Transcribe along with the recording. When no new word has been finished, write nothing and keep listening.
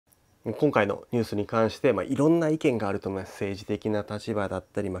今回のニュースに関して、いろんな意見があると思います。政治的な立場だっ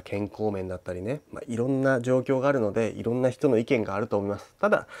たり、健康面だったりね、いろんな状況があるので、いろんな人の意見があると思います。た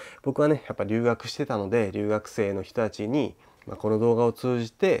だ僕はね、やっぱ留学してたので、留学生の人たちに、この動画を通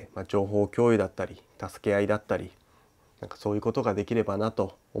じて、情報共有だったり助け合いだったり、そういうことができればな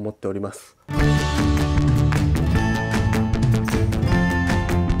と思っております。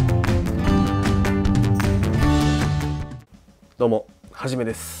どうもはじめ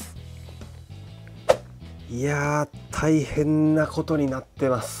です。いやー、大変なことになって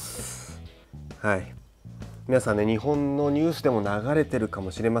ます。はい。皆さんね、日本のニュースでも流れてるか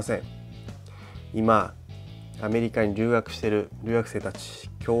もしれません。今アメリカに留学している留学生たち、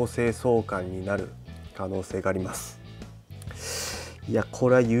強制送還になる可能性があります。いや、こ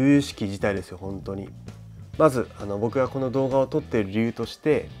れは由々しき事態ですよ、本当に。まず僕がこの動画を撮っている理由とし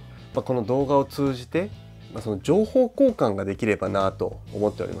て、この動画を通じて、その情報交換ができればなと思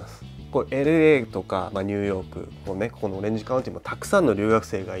っております。これ LA とか、ニューヨークこのオレンジカウンティもたくさんの留学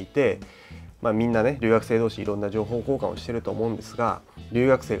生がいて、みんなね、留学生同士いろんな情報交換をしてると思うんですが、留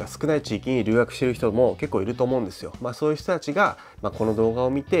学生が少ない地域に留学してる人も結構いると思うんですよ。そういう人たちが、この動画を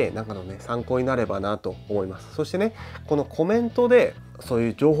見てのね、参考になればなと思います。そしてね、このコメントでそうい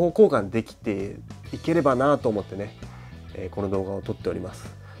う情報交換できていければなと思ってね、この動画を撮っておりま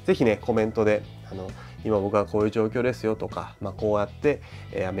す。ぜひね、コメントで今僕はこういう状況ですよとか、こうやって、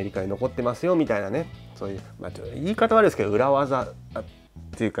アメリカに残ってますよみたいなね、そういう、言い方悪いですけど裏技っ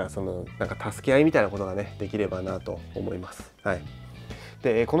ていうか、助け合いみたいなことがねできればなと思います。はい。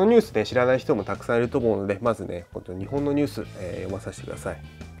でこのニュースね、知らない人もたくさんいると思うので、まずね、日本のニュース、読まさせてくださ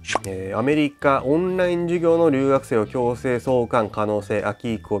い。アメリカオンライン授業の留学生を強制送還可能性、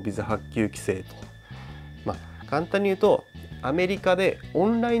秋以降ビザ発給規制と。簡単に言うと、アメリカでオ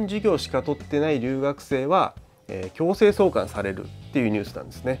ンライン授業しか取ってない留学生は、強制送還されるっていうニュースなん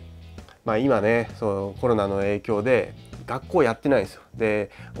ですね。今ね、コロナの影響で学校やってないんですよ。で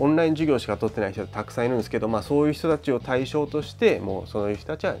オンライン授業しか取ってない人たくさんいるんですけど、そういう人たちを対象として、もうそういう人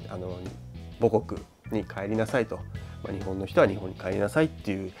たちは母国に帰りなさいと、日本の人は日本に帰りなさいっ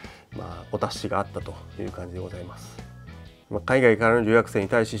ていう、お達しがあったという感じでございます。海外からの留学生に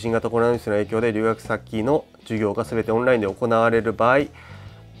対し、新型コロナウイルスの影響で留学先の授業が全てオンラインで行われる場合、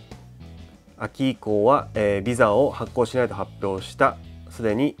秋以降は、ビザを発行しないと発表した。す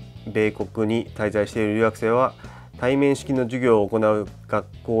でに米国に滞在している留学生は対面式の授業を行う学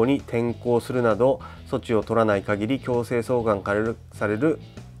校に転校するなど措置を取らない限り強制送還される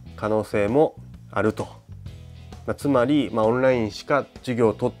可能性もあると。つまり、オンラインしか授業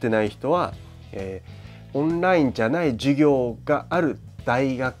を取ってない人は、オンラインじゃない授業がある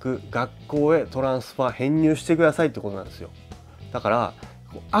大学学校へトランスファー編入してくださいってことなんですよ。だから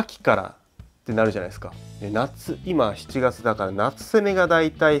秋からってなるじゃないですか。夏、今7月だから夏セメがだ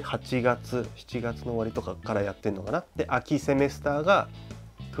いたい7月の終わりとかからやってんのかな。で秋セメスターが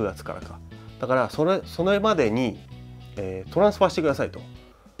9月からか。だからそれまでに、トランスファーしてくださいと。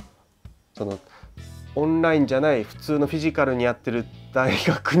オンラインじゃない普通のフィジカルにやってる大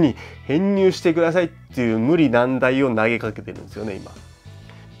学に編入してくださいっていう無理難題を投げかけてるんですよね、今。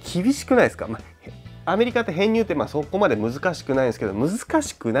厳しくないですか？アメリカって編入ってそこまで難しくないんですけど、難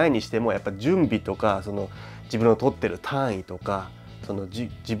しくないにしてもやっぱ準備とか、自分の取ってる単位とか、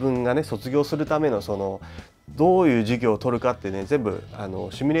自分がね卒業するためのどういう授業を取るかってね、全部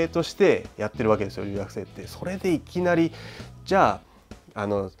シミュレートしてやってるわけですよ、留学生って。それでいきなりじゃあ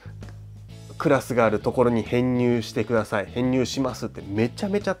クラスがあるところに編入してください、編入しますってめちゃ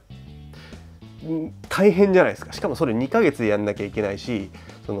めちゃ大変じゃないですか。しかもそれ2ヶ月でやんなきゃいけないし、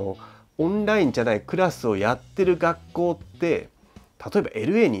オンラインじゃないクラスをやってる学校って、例えば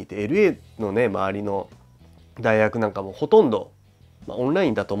LA にいて LA のね周りの大学なんかもほとんど、オンラ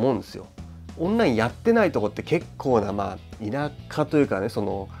インだと思うんですよ。オンラインやってないとこって結構な田舎というかね、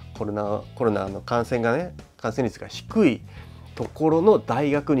コロナの感染率が低いところの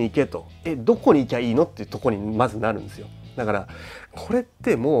大学に行けと。どこに行きゃいいのっていうところにまずなるんですよ。だからこれっ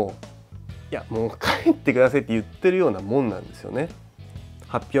てもう帰ってくださいって言ってるようなもんなんですよね。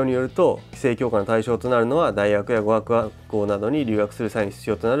発表によると、規制強化の対象となるのは大学や語学学校などに留学する際に必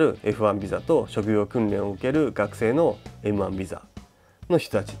要となる F1 ビザと職業訓練を受ける学生の M1 ビザの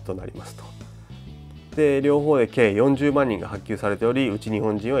人たちとなりますと。で両方で計40万人が発給されており、うち日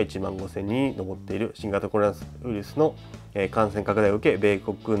本人は1万5,000人に上っている。新型コロナウイルスの感染拡大を受け、米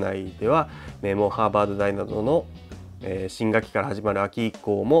国内では名門ハーバード大などの新学期から始まる秋以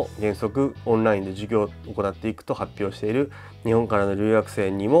降も原則オンラインで授業を行っていくと発表している。日本からの留学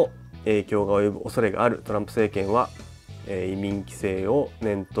生にも影響が及ぶ恐れがある。トランプ政権は移民規制を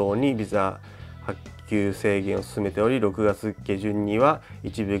念頭にビザ発給制限を進めており、6月下旬には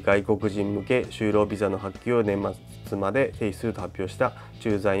一部外国人向け就労ビザの発給を年末まで停止すると発表した。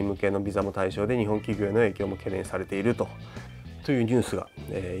駐在員向けのビザも対象で、日本企業への影響も懸念されているというニュースが、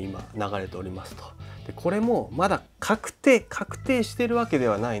今流れておりますと。でこれもまだ確定しているわけで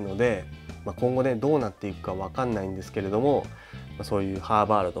はないので、今後ねどうなっていくか分かんないんですけれども、そういうハー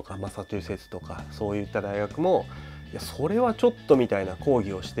バードとかマサチューセッツとかそういった大学も、いやそれはちょっとみたいな抗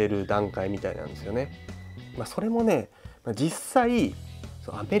議をしている段階みたいなんですよね。それもね、実際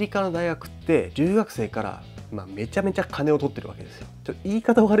アメリカの大学って留学生からめちゃめちゃ金を取ってるわけですよ。ちょっと言い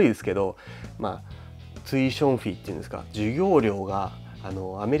方悪いですけど、ツイションフィーっていうんですか、授業料が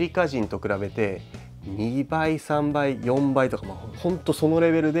アメリカ人と比べて2倍3倍4倍とか、ほんとその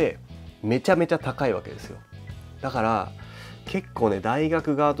レベルでめちゃめちゃ高いわけですよ。だから結構ね、大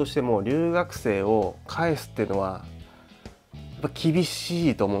学側としても留学生を返すっていうのはやっぱ厳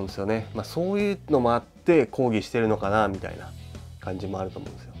しいと思うんですよね。そういうのもあって抗議してるのかなみたいな感じもあると思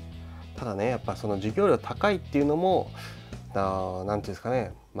うんですよ。ただね、やっぱその授業料高いっていうのもなんていうんですか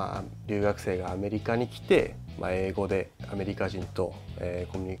ね、留学生がアメリカに来て、英語でアメリカ人と、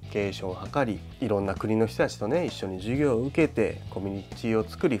コミュニケーションを図り、いろんな国の人たちとね一緒に授業を受けてコミュニティを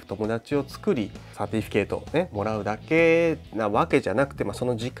作り、友達を作り、サーティフィケートをねもらうだけなわけじゃなくて、そ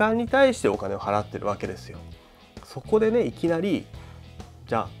の時間に対してお金を払ってるわけですよ。そこでねいきなり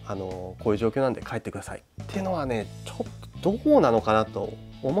じゃあ、こういう状況なんで帰ってくださいっていうのはね、ちょっとどうなのかなと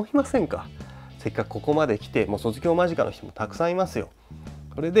思いませんか？せっかくここまで来て、もう卒業間近の人もたくさんいますよ。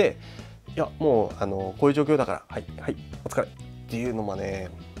それでいやもうこういう状況だからはいお疲れっていうのもね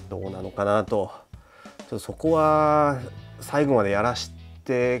どうなのかなと、ちょっとそこは最後までやらし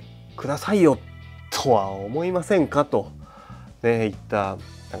てくださいよとは思いませんかとね、いった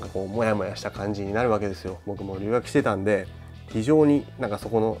モヤモヤした感じになるわけですよ。僕も留学してたんで、非常に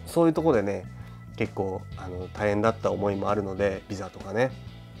そういうところでね結構大変だった思いもあるので、ビザとかね、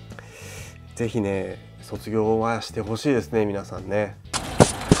ぜひね卒業はしてほしいですね、皆さんね。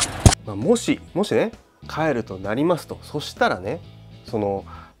もしね帰るとなりますと、そしたらね、その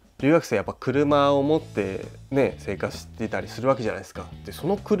留学生やっぱ車を持ってね生活してたりするわけじゃないですか。でそ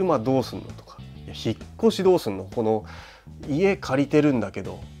の車どうすんのとか、引っ越しどうすんの、この家借りてるんだけ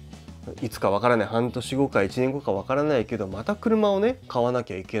どいつかわからない、半年後か1年後かわからないけどまた車をね買わな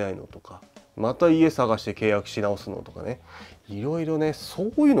きゃいけないのとか、また家探して契約し直すのとかね、いろいろね、そ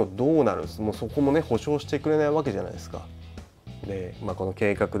ういうのどうなるんです。もうそこもね保証してくれないわけじゃないですか。で、この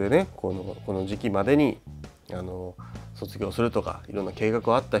計画でねこの時期までに卒業するとかいろんな計画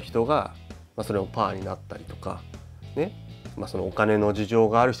があった人が、それもパーになったりとかね、そのお金の事情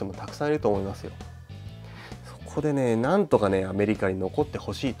がある人もたくさんいると思いますよ。そこでねなんとかねアメリカに残って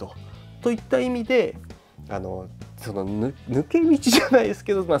ほしいといった意味でその抜け道じゃないです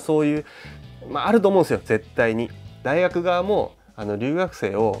けど、そういう、あると思うんですよ絶対に。大学側も留学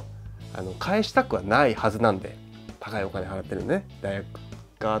生を返したくはないはずなんで、高いお金払ってるね大学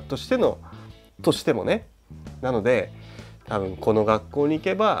側としてもね。なので多分この学校に行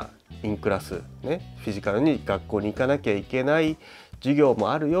けばインクラスね、フィジカルに学校に行かなきゃいけない授業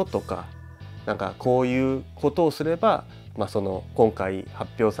もあるよとか、こういうことをすれば、その今回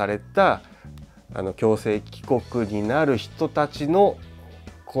発表された強制帰国になる人たちの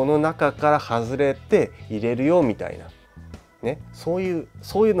この中から外れて入れるよみたいなね、そういう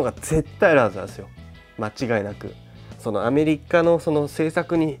のが絶対あるはずなんですよ、間違いなく。そのアメリカのその政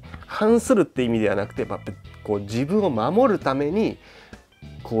策に反するって意味ではなくて、こう自分を守るために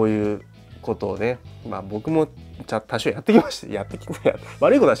こういうことをね、僕も多少やってきました。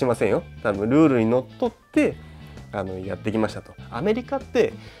悪いことはしませんよ。多分ルールにのっとってやってきましたと。アメリカっ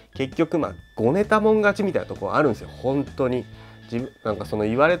て結局ごねたもん勝ちみたいなところあるんですよ。本当にその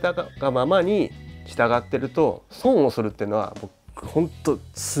言われたがままに従ってると損をするっていうのは僕本当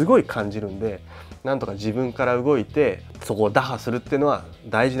すごい感じるんで、なんとか自分から動いてそこを打破するっていうのは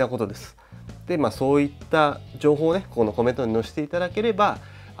大事なことです。でそういった情報をねこのコメントに載せていただければ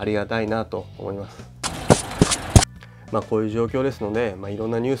ありがたいなと思います。こういう状況ですので、いろ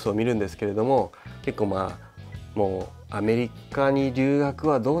んなニュースを見るんですけれども、結構もうアメリカに留学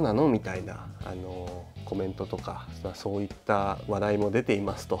はどうなのみたいなコメントとか、そういった話題も出てい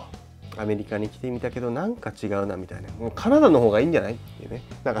ますと。アメリカに来てみたけどなんか違うなみたいな、もうカナダの方がいいんじゃないっていうね、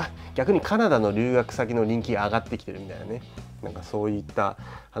逆にカナダの留学先の人気が上がってきてるみたいなね、そういった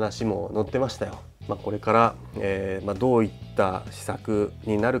話も載ってましたよ。これから、どういった施策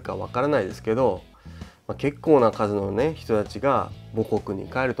になるかわからないですけど、結構な数のね人たちが母国に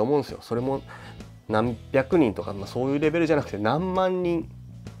帰ると思うんですよ。それも何百人とか、そういうレベルじゃなくて何万人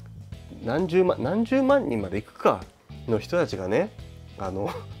何十万人まで行くかの人たちがね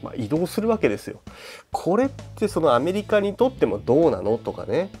移動するわけですよ。これってそのアメリカにとってもどうなのとか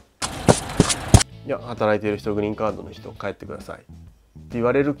ね、いや働いている人、グリーンカードの人帰ってくださいって言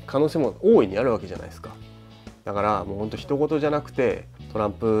われる可能性も大いにあるわけじゃないですか。だからもうほんと人事じゃなくて、トラ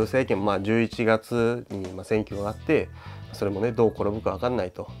ンプ政権も11月に選挙があって、それもねどう転ぶか分かんな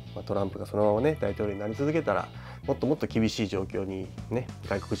いと、トランプがそのままね大統領になり続けたらもっともっと厳しい状況にね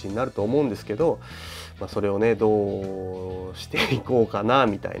外国人になると思うんですけど、それをねどうしていこうかな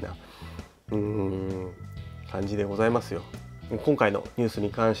みたいな感じでございますよ。今回のニュースに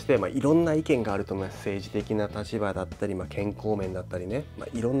関して、いろんな意見があると思います。政治的な立場だったり、健康面だったりね、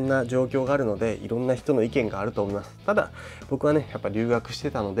いろんな状況があるので、いろんな人の意見があると思います。ただ僕はねやっぱ留学し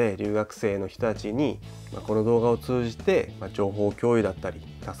てたので、留学生の人たちに、この動画を通じて、情報共有だったり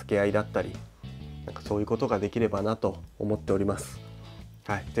助け合いだったり、そういうことができればなと思っております。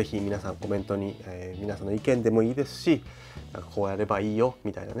はい、ぜひ皆さんコメントに、皆さんの意見でもいいですし、こうやればいいよ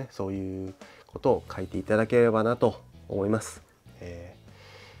みたいなね、そういうことを書いていただければなと思います。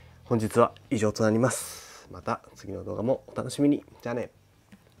本日は以上となります。また次の動画もお楽しみに。じゃあね。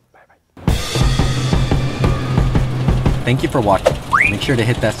バイバイ。Thank you for watching. Make sure to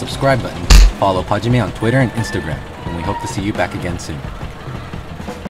hit that subscribe button. Follow Pajime on Twitter and Instagram, and we hope to see you back again soon.